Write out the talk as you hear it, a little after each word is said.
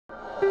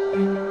All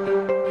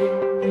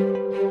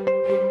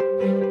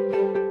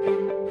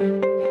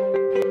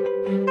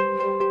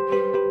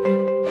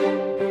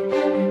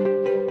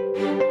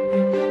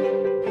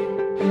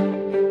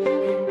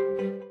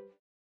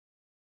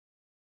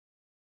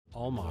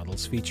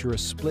models feature a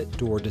split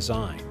door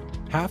design.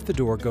 Half the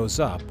door goes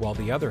up while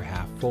the other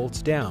half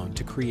folds down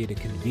to create a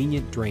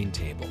convenient drain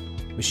table.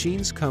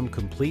 Machines come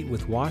complete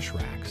with wash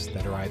racks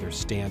that are either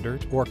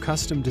standard or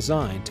custom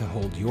designed to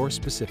hold your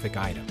specific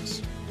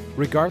items.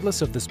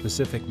 Regardless of the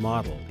specific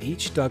model,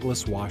 each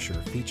Douglas washer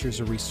features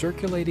a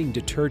recirculating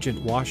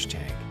detergent wash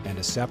tank and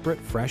a separate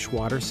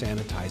freshwater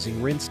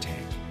sanitizing rinse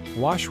tank.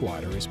 Wash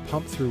water is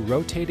pumped through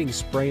rotating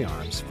spray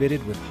arms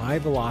fitted with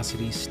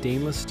high-velocity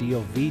stainless steel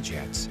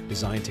V-jets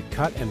designed to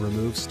cut and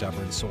remove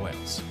stubborn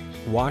soils.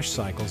 Wash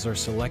cycles are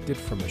selected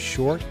from a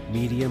short,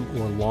 medium,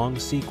 or long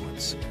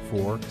sequence,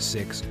 4,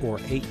 6, or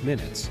 8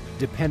 minutes,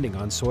 depending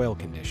on soil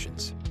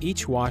conditions.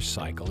 Each wash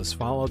cycle is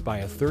followed by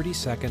a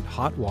 30-second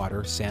hot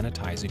water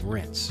sanitizing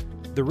rinse.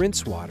 The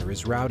rinse water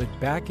is routed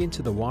back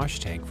into the wash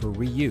tank for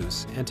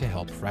reuse and to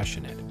help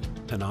freshen it.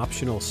 An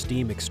optional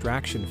steam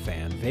extraction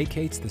fan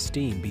vacates the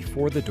steam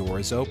before the door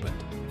is opened.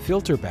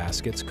 Filter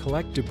baskets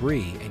collect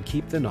debris and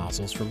keep the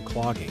nozzles from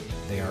clogging.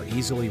 They are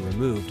easily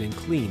removed and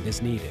cleaned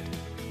as needed.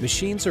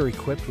 Machines are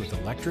equipped with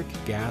electric,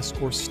 gas,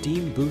 or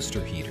steam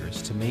booster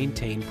heaters to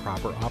maintain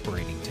proper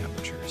operating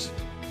temperatures.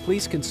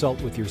 Please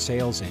consult with your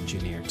sales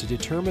engineer to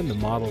determine the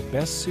model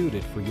best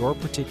suited for your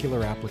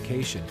particular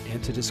application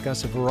and to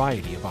discuss a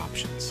variety of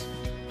options.